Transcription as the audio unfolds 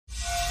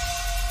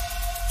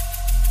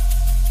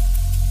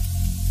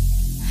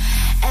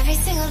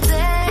single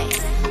day,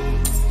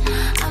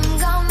 I'm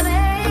gonna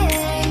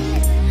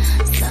make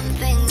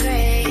something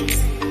great.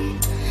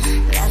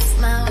 That's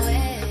my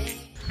way.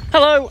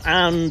 Hello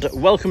and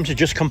welcome to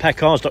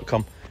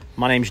justcomparecars.com.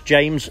 My name's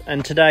James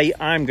and today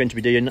I'm going to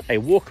be doing a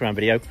walk around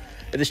video of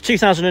this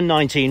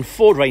 2019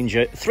 Ford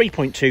Ranger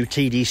 3.2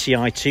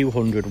 TDCI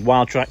 200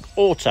 Wildtrak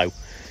Auto.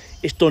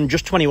 It's done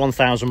just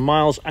 21,000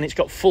 miles and it's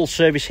got full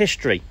service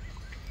history.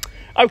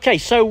 Okay,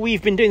 so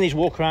we've been doing these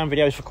walk around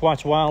videos for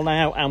quite a while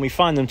now and we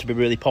find them to be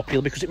really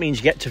popular because it means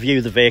you get to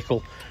view the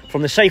vehicle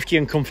from the safety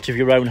and comfort of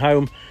your own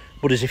home,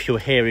 but as if you were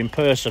here in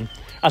person.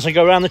 As I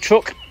go around the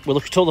truck, we'll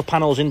look at all the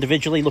panels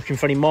individually, looking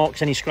for any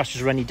marks, any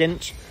scratches or any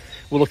dents.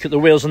 We'll look at the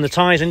wheels and the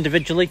tyres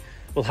individually.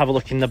 We'll have a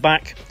look in the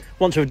back.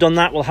 Once we've done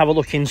that, we'll have a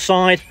look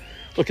inside,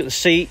 look at the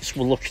seats,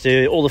 we'll look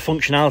at all the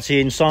functionality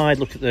inside,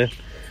 look at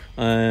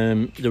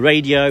the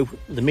radio,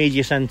 the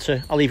media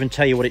centre. I'll even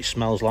tell you what it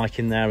smells like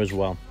in there as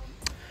well.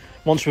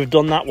 Once we've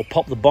done that, we'll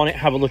pop the bonnet,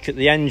 have a look at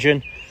the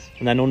engine,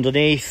 and then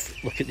underneath,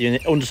 look at the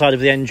underside of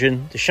the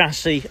engine, the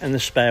chassis and the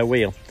spare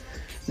wheel.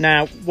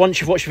 Now, once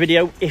you've watched the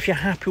video, if you're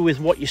happy with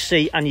what you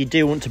see and you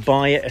do want to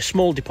buy it, a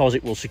small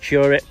deposit will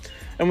secure it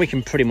and we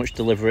can pretty much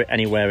deliver it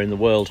anywhere in the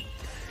world.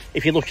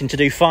 If you're looking to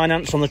do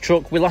finance on the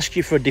truck, we'll ask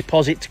you for a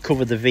deposit to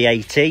cover the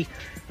VAT.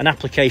 An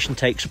application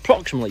takes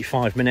approximately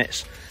 5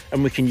 minutes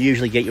and we can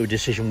usually get you a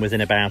decision within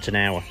about an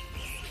hour.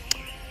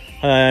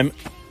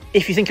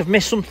 If you think I've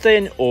missed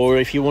something or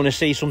if you want to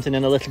see something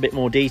in a little bit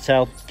more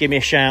detail, give me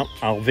a shout.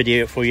 I'll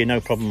video it for you,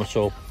 no problem at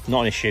all,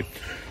 not an issue.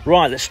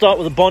 Right, let's start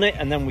with the bonnet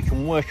and then we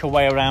can work our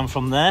way around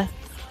from there.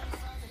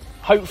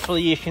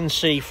 Hopefully you can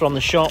see from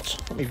the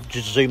shot, let me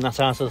just zoom that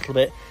out a little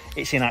bit.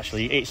 It's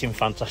in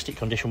fantastic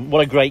condition.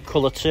 What a great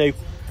colour too.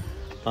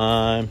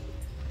 So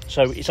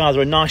it's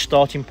either a nice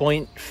starting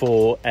point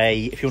for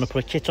if you want to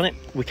put a kit on it.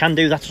 We can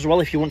do that as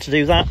well if you want to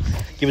do that.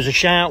 Give us a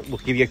shout, we'll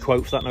give you a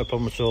quote for that, no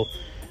problem at all.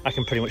 I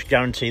can pretty much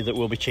guarantee that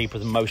we'll be cheaper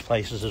than most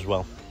places as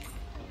well.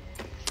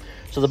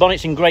 So the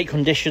bonnet's in great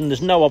condition,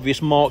 there's no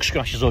obvious marks,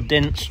 scratches or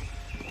dents.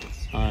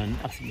 And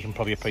I think you can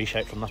probably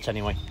appreciate from that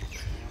anyway.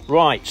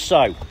 Right,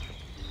 so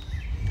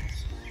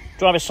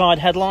driver's side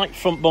headlight,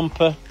 front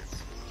bumper,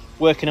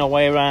 working our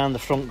way around the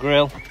front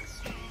grille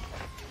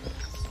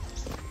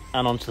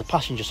and onto the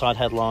passenger side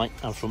headlight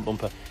and front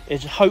bumper.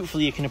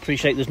 Hopefully you can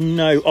appreciate there's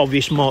no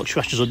obvious marks,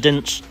 scratches or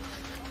dents.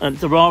 And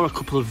there are a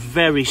couple of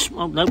very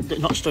small, no, they're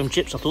not stone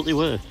chips, I thought they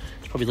were.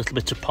 It's probably a little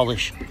bit of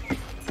polish.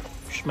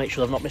 Just make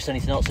sure I've not missed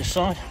anything else this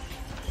side.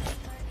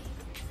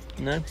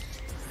 No.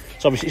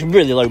 So obviously it's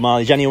really low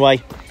mileage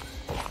anyway.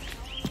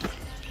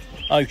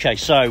 Okay,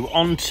 so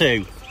on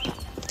to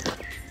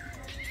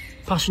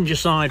passenger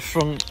side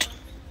front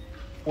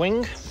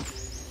wing.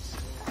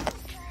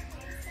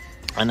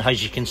 And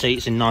as you can see,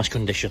 it's in nice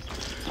condition.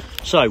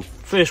 So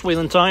first wheel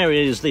and tyre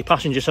is the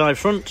passenger side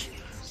front.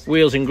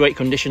 Wheels in great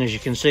condition, as you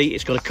can see.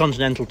 It's got a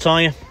Continental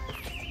tyre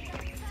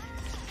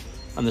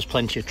and there's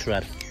plenty of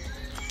tread.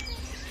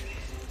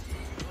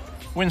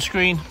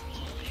 Windscreen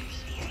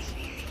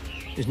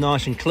is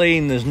nice and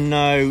clean, there's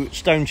no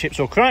stone chips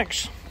or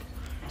cracks.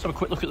 Let's have a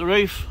quick look at the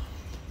roof.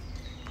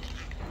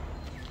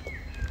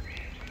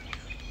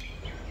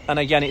 And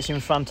again, it's in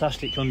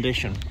fantastic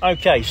condition.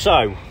 Okay,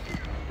 so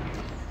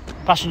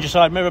passenger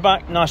side mirror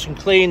back, nice and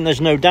clean, there's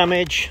no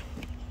damage.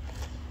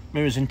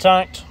 Mirror's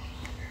intact.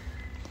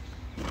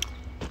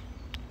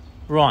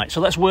 Right,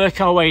 so let's work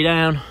our way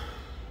down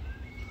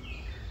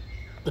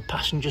the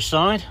passenger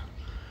side.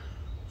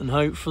 And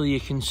hopefully you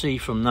can see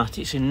from that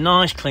it's in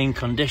nice clean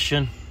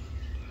condition.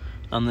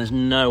 And there's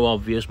no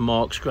obvious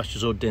marks,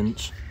 scratches or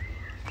dents.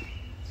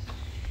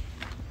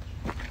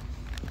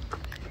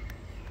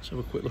 Let's have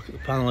a quick look at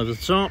the panel over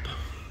the top.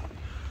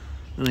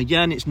 And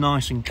again, it's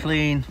nice and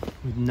clean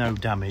with no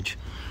damage.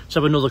 Let's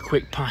have another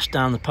quick pass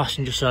down the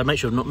passenger side. Make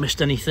sure I've not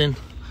missed anything.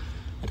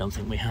 I don't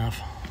think we have.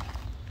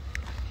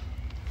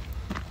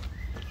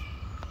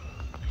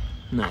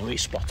 No,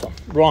 it's spot on.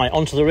 Right,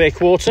 onto the rear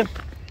quarter.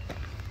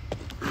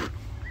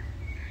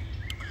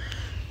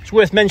 It's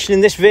worth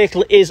mentioning this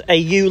vehicle is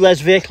a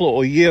ULEZ vehicle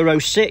or Euro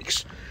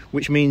 6,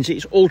 which means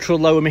it's ultra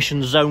low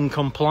emission zone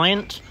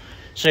compliant.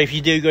 So if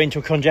you do go into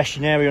a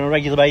congestion area on a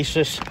regular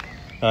basis,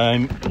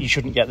 you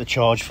shouldn't get the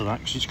charge for that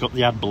because it's got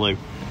the AdBlue.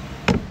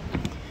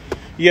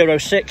 Euro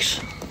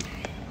 6,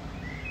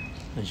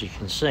 as you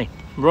can see.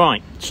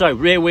 Right, so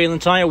rear wheel and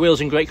tyre,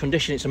 wheels in great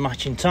condition, it's a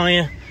matching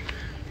tyre.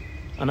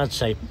 And I'd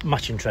say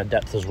matching tread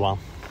depth as well.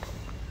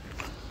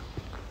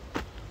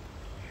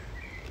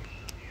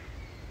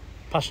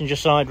 Passenger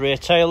side rear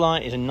tail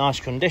light is in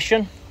nice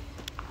condition.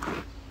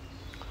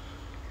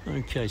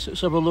 Okay, so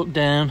let's have a look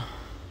down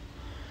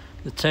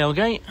the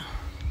tailgate.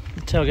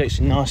 The tailgate's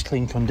in nice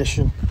clean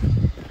condition.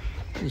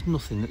 There's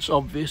nothing that's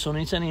obvious on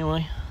it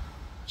anyway.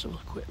 Let's have a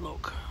quick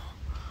look.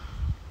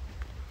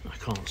 I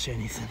can't see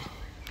anything.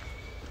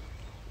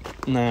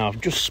 Now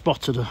I've just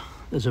spotted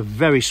there's a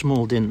very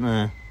small dent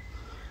there.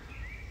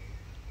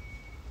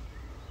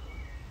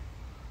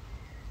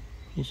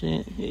 You see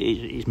it?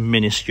 It's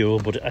minuscule,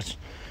 but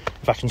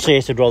if I can see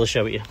it, I'd rather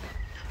show it you.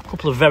 A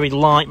couple of very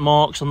light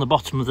marks on the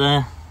bottom of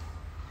there.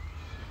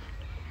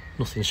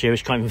 Nothing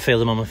serious, can't even feel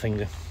them on my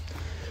finger.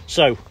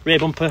 So, rear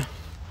bumper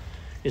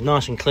is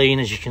nice and clean,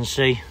 as you can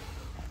see.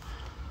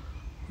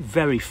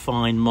 Very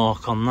fine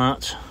mark on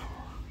that.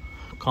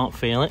 Can't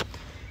feel it.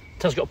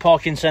 It has got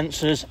parking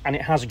sensors and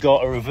it has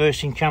got a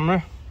reversing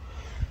camera.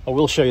 I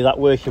will show you that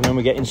working when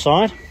we get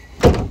inside.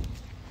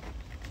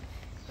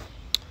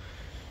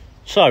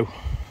 So,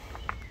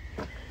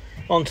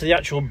 onto the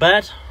actual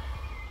bed.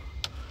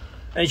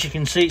 As you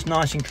can see, it's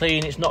nice and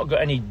clean. It's not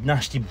got any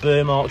nasty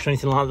burr marks or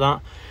anything like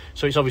that.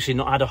 So it's obviously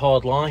not had a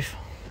hard life.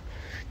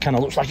 Kind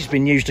of looks like it's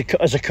been used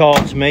as a car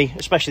to me,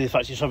 especially the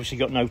fact it's obviously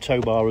got no tow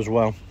bar as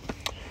well.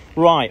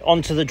 Right,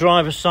 onto the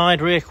driver's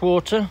side rear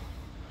quarter.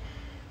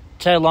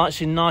 Tail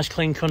lights in nice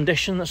clean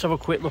condition. Let's have a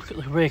quick look at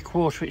the rear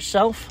quarter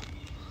itself.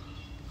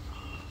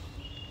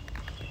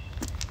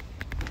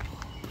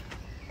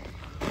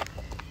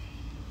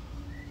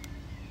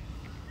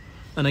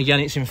 And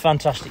again, it's in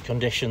fantastic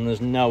condition.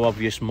 There's no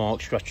obvious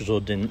marks, scratches or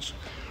dents.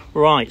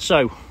 Right,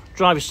 so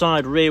driver's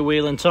side rear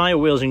wheel and tyre.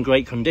 Wheels in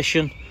great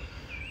condition.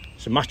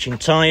 It's a matching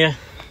tyre.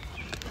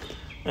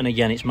 And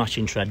again, it's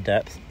matching tread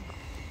depth.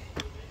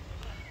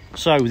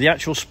 So the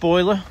actual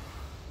spoiler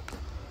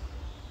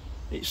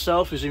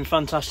itself is in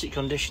fantastic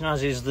condition,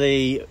 as is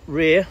the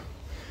rear.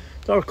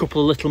 There are a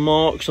couple of little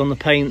marks on the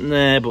paint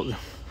there, but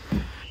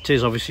it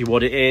is obviously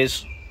what it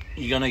is.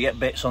 You're going to get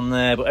bits on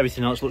there, but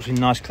everything else looks in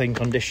nice clean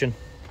condition.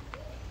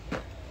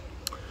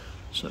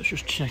 So let's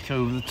just check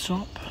over the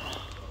top.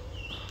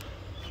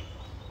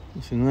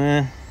 Nothing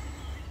there.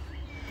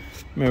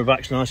 Mirror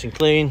back's nice and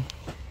clean.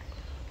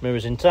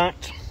 Mirror's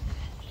intact.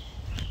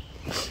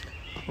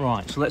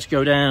 Right, so let's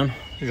go down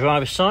the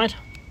driver's side.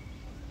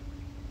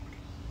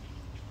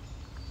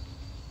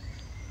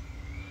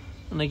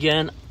 And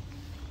again,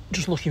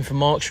 just looking for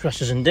marks,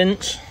 scratches and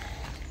dents.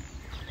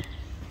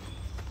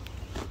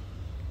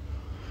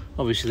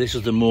 Obviously this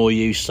is the more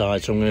used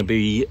side, so I'm going to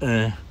be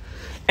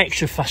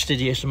extra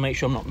fastidious and make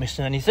sure I'm not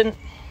missing anything.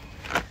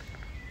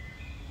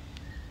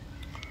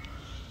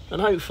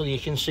 And hopefully you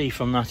can see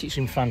from that it's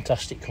in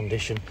fantastic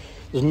condition.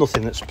 There's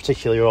nothing that's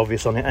particularly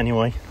obvious on it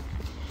anyway.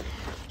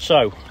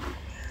 So,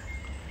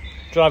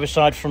 driver's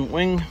side front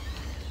wing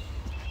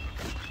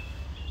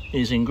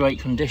is in great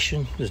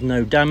condition. There's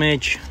no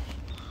damage.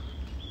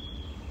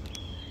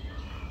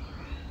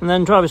 And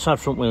then driver's side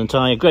front wheel and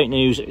tyre, great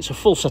news, it's a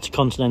full set of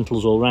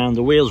Continentals all round.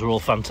 The wheels are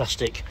all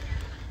fantastic.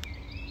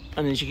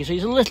 And as you can see,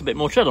 there's a little bit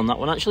more tread on that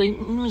one actually.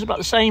 It's about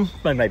the same,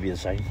 well, maybe the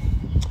same.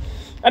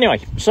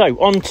 Anyway, so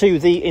on to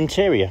the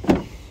interior.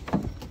 Let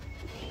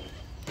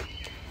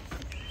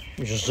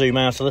me just zoom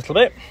out a little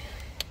bit.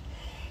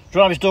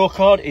 Driver's door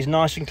card is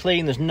nice and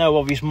clean. There's no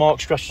obvious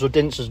marks, scratches or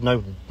dents. There's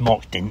no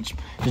dents.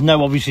 There's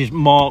no obvious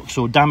marks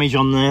or damage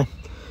on there.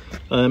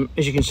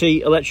 As you can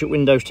see, electric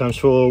windows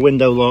 ×4,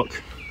 window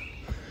lock,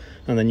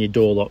 and then your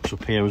door locks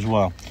up here as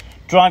well.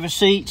 Driver's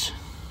seat.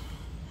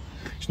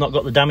 It's not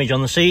got the damage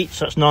on the seats,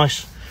 so that's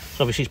nice.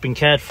 So obviously it's been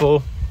cared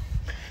for.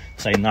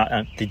 Saying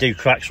that, they do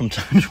crack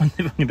sometimes when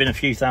they've only been a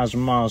few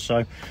thousand miles,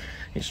 so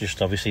it's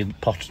just obviously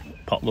pot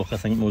luck, I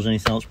think, more than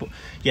anything else. But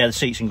yeah, the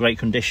seat's in great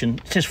condition.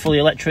 It is fully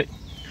electric,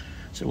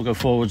 so it will go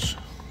forwards,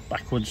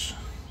 backwards.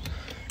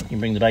 You can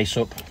bring the base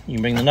up, you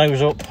can bring the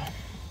nose up,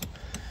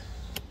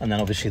 and then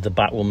obviously the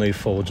back will move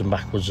forwards and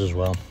backwards as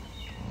well.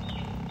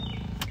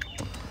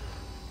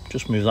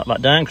 Just move that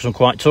back down because I'm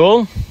quite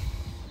tall.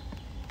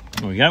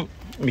 There we go.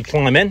 Let me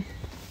climb in.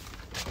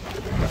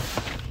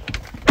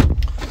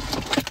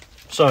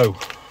 So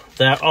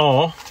there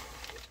are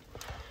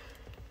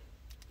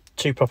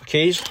two proper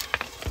keys.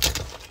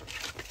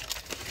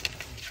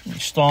 You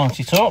start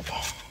it up.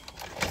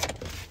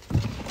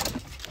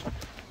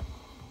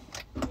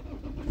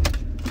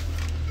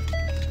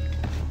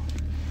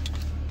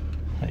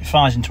 It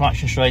fires into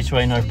action straight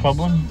away, no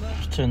problem.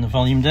 Just turn the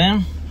volume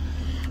down.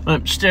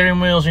 Steering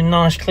wheel's in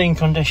nice clean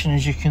condition,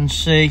 as you can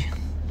see.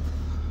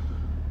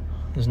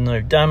 There's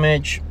no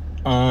damage.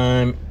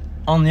 On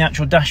the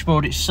actual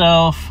dashboard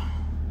itself,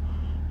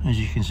 as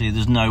you can see,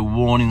 there's no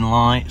warning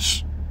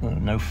lights,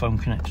 no phone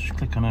connector. Just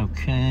click on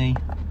OK.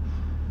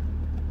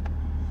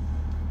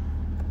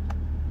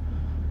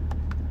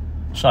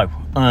 So,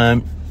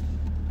 that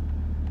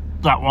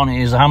one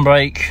is the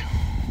handbrake,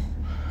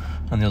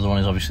 and the other one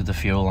is obviously the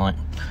fuel light.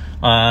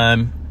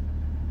 But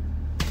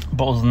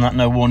other than that,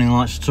 no warning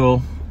lights at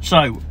all.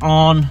 So,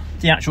 on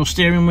the actual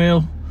steering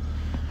wheel,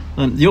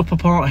 the upper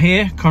part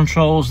here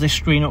controls this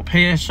screen up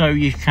here, so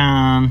you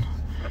can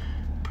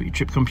put your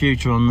trip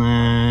computer on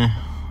there,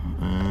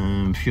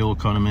 fuel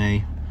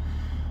economy.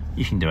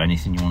 You can do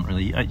anything you want,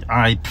 really.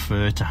 I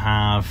prefer to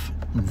have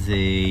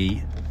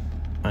the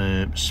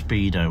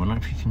speedo. I don't know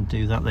if you can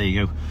do that. There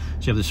you go.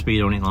 So you have the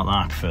speedo on it like that.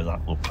 I prefer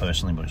that look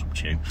personally, but it's up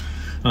to you.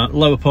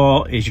 Lower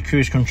part is your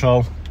cruise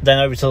control. Then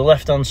over to the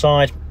left hand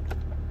side,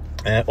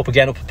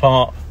 upper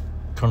part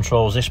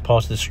controls this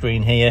part of the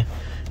screen here.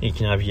 You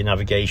can have your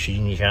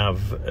navigation, you can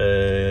have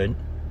a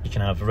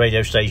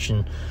radio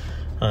station,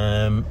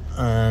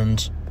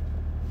 and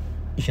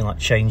You can like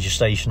change your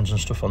stations and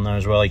stuff on there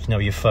as well. You can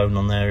have your phone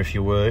on there if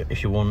you want.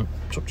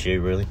 It's up to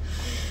you really.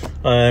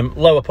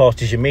 Lower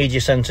part is your media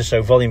center,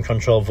 so volume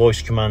control,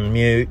 voice command,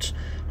 mute,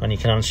 and you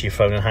can answer your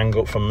phone and hang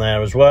up from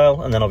there as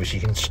well. And then obviously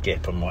you can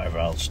skip and whatever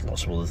else,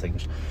 lots of other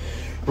things.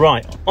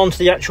 Right, onto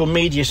the actual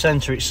media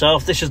center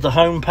itself. This is the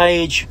home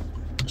page.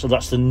 So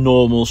that's the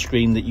normal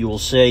screen that you will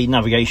see.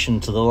 Navigation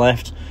to the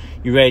left,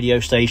 your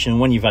radio station.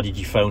 When you've added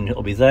your phone,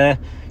 it'll be there.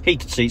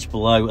 Heated seats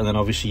below, and then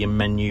obviously your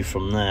menu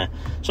from there.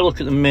 So look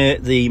at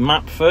the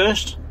map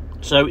first.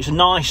 So it's a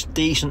nice,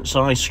 decent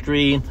sized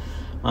screen.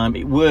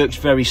 It works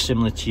very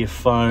similar to your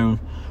phone.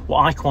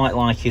 What I quite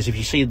like is if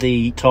you see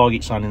the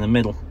target sign in the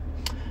middle,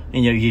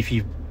 you know, if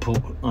you put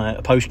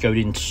a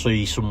postcode in to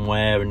see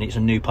somewhere and it's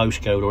a new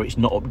postcode or it's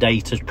not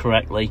updated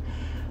correctly,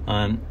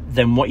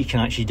 then what you can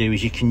actually do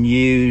is you can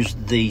use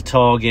the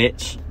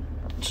target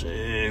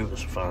to,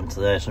 let's find to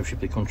there, so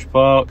Shipley Country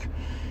Park.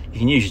 You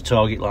can use your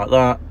target like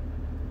that,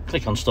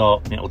 click on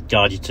start, and it'll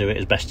guide you to it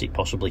as best it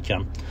possibly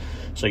can,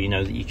 so you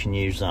know that you can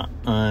use that.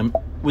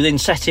 Within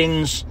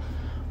settings,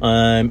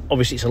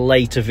 obviously it's a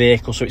later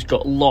vehicle, so it's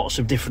got lots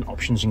of different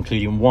options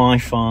including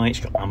Wi-Fi, it's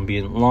got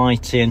ambient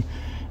lighting,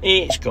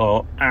 it's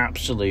got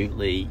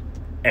absolutely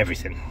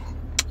everything.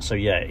 So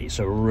yeah, it's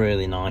a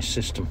really nice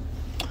system.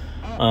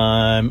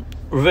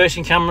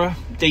 Reversing camera,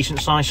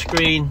 decent sized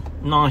screen,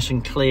 nice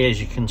and clear as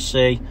you can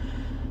see.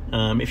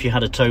 If you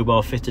had a tow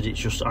bar fitted, it's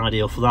just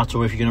ideal for that,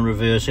 or if you're going to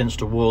reverse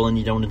into a wall and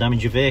you don't want to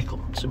damage your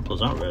vehicle. Simple as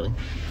that really.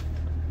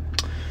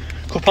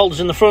 Cup holders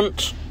in the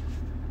front.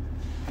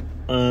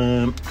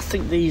 I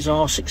think these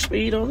are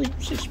 6-speed, are they?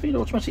 6-speed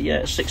automatic,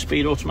 yeah,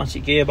 6-speed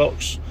automatic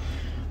gearbox.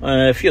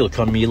 Fuel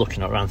economy, you're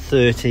looking at around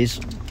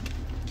 30s,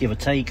 give or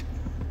take,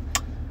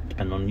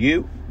 depending on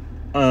you.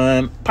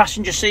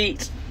 Passenger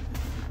seat.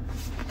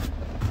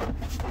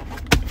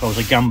 If I was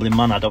a gambling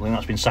man, I don't think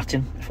that's been sat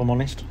in, if I'm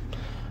honest.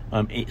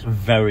 It's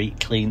very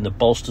clean. The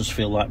bolsters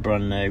feel like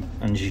brand new,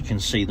 and as you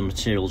can see, the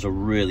materials are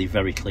really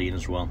very clean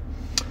as well.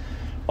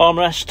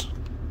 Armrest,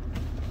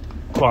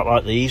 quite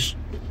like these.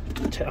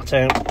 Take that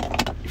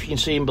out. If you can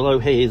see in below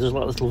here, there's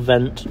like a little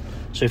vent.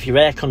 So if your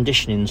air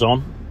conditioning's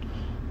on,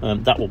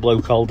 that will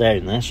blow cold air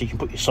in there. So you can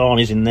put your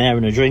sarnies in there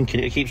and a drink,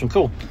 and it keeps them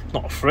cool. It's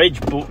not a fridge,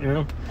 but you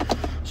know,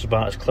 it's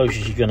about as close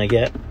as you're going to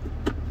get.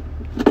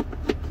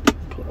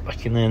 Put that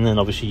back in there, and then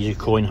obviously your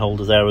coin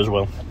holder there as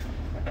well.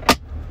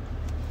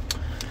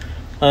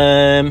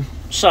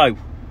 So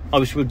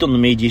obviously we've done the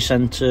media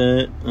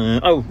center.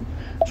 Oh,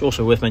 it's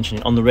also worth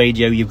mentioning, on the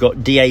radio you've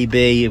got DAB,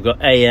 you've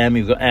got AM,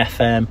 you've got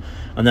FM,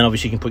 and then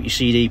obviously you can put your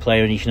CD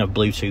player and you can have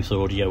Bluetooth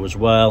audio as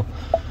well.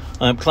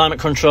 Climate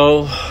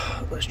control,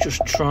 let's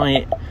just try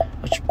it.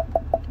 Let's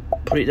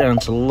put it down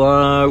to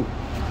low.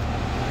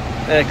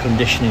 Air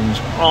conditioning's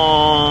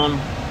on.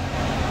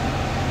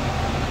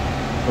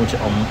 Put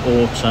it on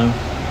auto.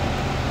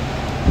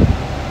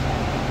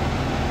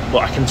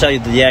 But I can tell you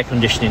that the air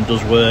conditioning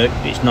does work.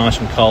 It's nice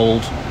and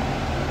cold.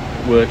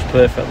 It works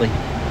perfectly.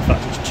 In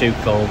fact, it's too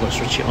cold. Let's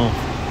switch it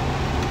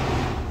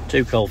off.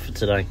 Too cold for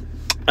today.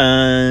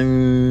 I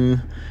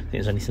think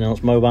there's anything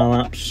else. Mobile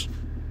apps.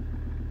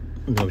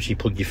 And obviously, you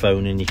plug your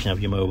phone in. You can have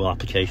your mobile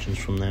applications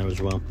from there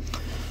as well.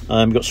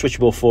 You've got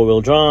switchable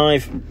 4-wheel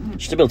drive,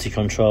 stability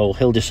control,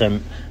 hill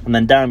descent, and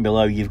then down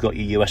below you've got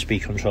your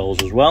USB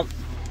controls as well.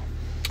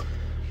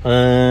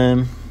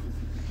 Anything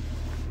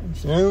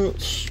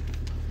else?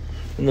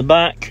 In the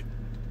back,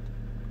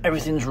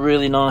 everything's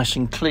really nice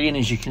and clean,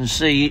 as you can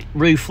see.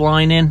 Roof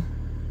lining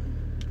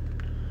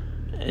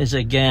is,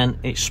 again,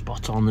 it's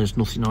spot on. There's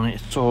nothing on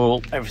it at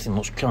all. Everything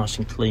looks nice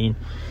and clean.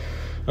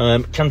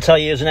 Can tell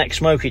you as an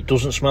ex-smoker, it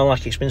doesn't smell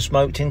like it's been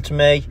smoked into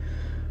me.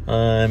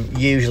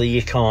 Usually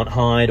you can't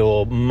hide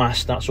or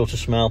mask that sort of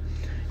smell.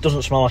 It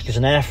doesn't smell like there's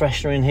an air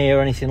freshener in here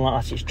or anything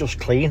like that. It's just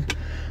clean.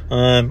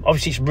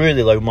 Obviously it's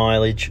really low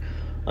mileage,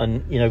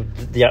 and you know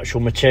the actual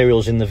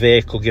materials in the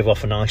vehicle give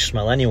off a nice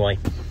smell anyway.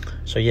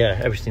 So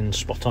yeah, everything's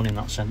spot on in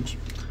that sense.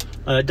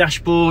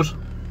 Dashboard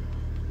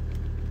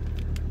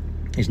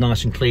is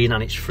nice and clean,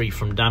 and it's free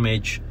from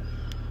damage,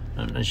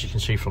 and as you can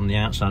see from the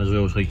outside as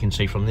well, so you can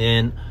see from the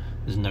in,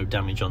 there's no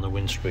damage on the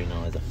windscreen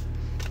either.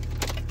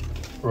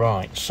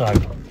 Right, so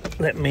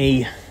let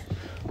me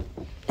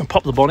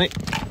pop the bonnet.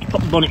 You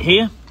pop the bonnet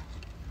here.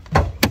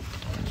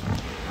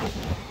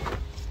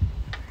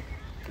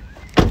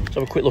 Let's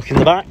have a quick look in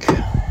the back.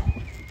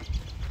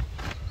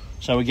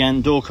 So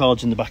again, door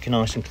cards in the back are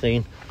nice and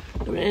clean.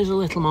 There is a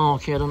little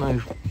mark here, I don't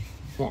know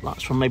what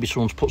that's from. Maybe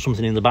someone's put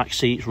something in the back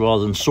seats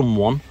rather than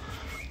someone.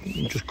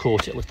 Just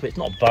caught it a little bit. It's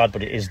not bad,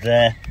 but it is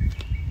there.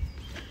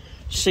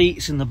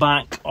 Seats in the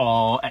back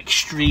are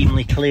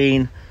extremely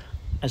clean,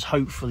 as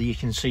hopefully you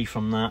can see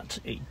from that.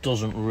 It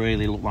doesn't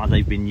really look like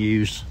they've been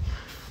used,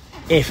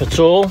 if at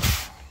all.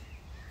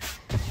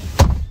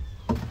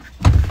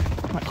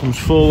 That comes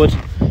forward,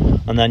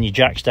 and then your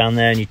jack's down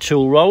there and your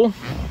tool roll.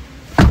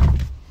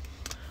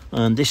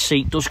 And this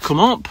seat does come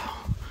up.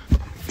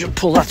 Just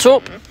pull that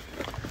up,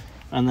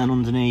 and then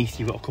underneath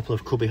you've got a couple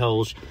of cubby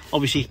holes.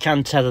 Obviously you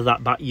can tether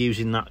that back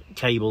using that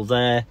cable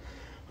there.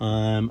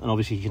 And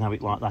obviously you can have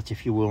it like that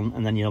if you want,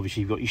 and then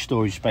you've got your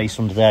storage space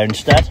under there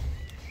instead.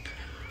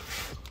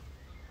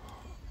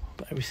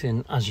 But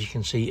everything, as you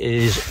can see,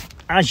 is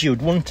as you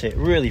would want it.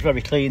 Really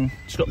very clean.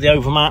 It's got the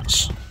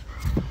overmats.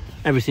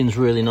 Everything's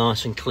really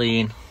nice and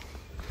clean,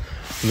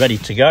 ready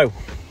to go.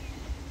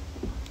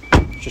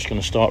 It's just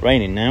going to start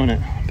raining now,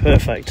 isn't it?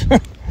 Perfect.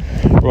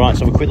 Right, let's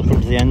have a quick look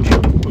under the engine,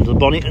 under the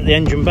bonnet at the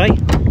engine bay.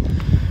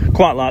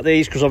 Quite like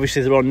these because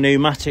obviously they're on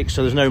pneumatics,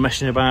 so there's no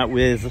messing about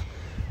with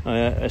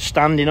a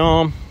standing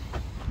arm.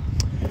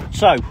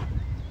 So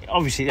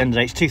obviously at the end of the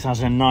day, it's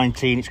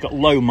 2019, it's got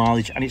low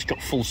mileage and it's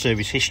got full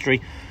service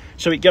history,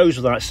 so it goes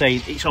without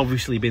saying it's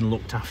obviously been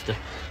looked after.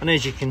 And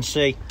as you can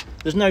see,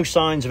 there's no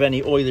signs of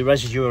any oily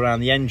residue around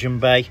the engine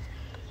bay.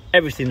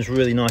 Everything's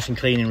really nice and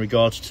clean in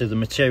regards to the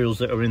materials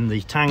that are in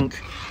the tank.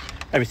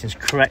 Everything's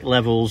correct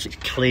levels, it's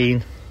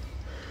clean.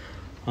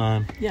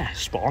 Yeah,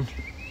 spot on.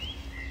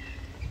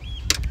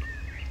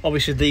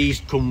 Obviously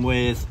these come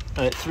with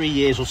 3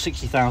 years or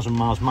 60,000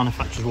 miles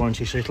manufacturer's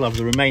warranty, so it'll have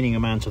the remaining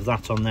amount of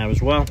that on there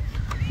as well.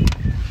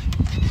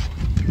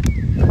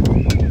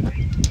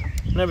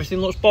 And everything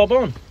looks bob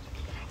on.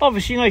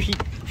 Obviously, you know, if you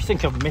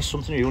think I've missed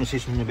something or you want to see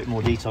something in a bit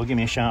more detail, give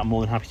me a shout, I'm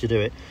more than happy to do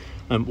it.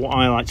 What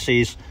I like to see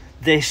is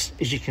this,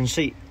 as you can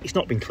see, it's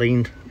not been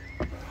cleaned.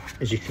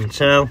 As you can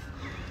tell,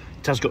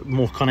 it has got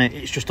muck on it.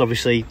 It's just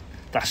obviously,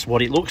 that's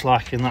what it looks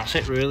like and that's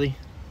it really.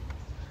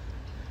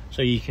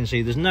 So you can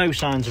see there's no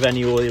signs of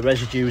any oily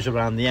residues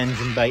around the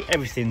engine bay.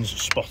 Everything's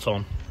spot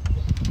on.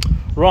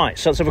 Right,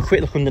 so let's have a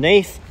quick look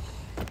underneath.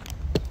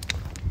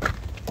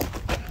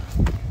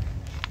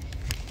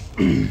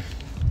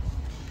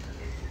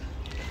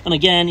 And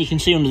again, you can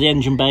see under the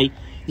engine bay,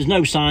 there's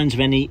no signs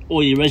of any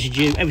oily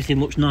residue. Everything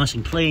looks nice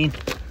and clean.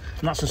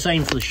 And that's the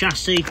same for the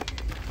chassis,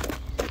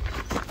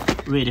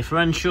 rear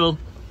differential,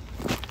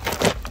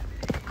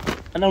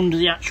 and under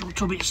the actual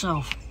tub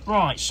itself.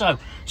 Right, so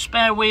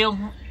spare wheel,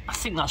 I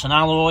think that's an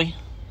alloy,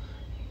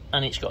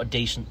 and it's got a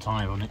decent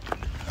tyre on it.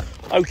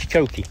 Okie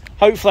dokie.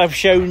 Hopefully I've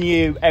shown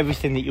you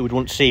everything that you would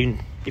want to see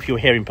if you were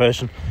here in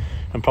person,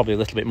 and probably a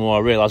little bit more. I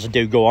realise I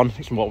do go on.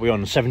 It's what we're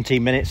on,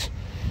 17 minutes.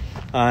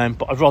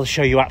 But I'd rather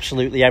show you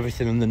absolutely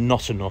everything and then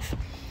not enough.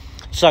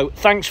 So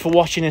thanks for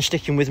watching and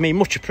sticking with me.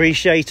 Much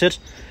appreciated.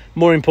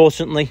 More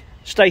importantly,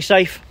 stay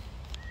safe.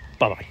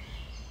 Bye-bye.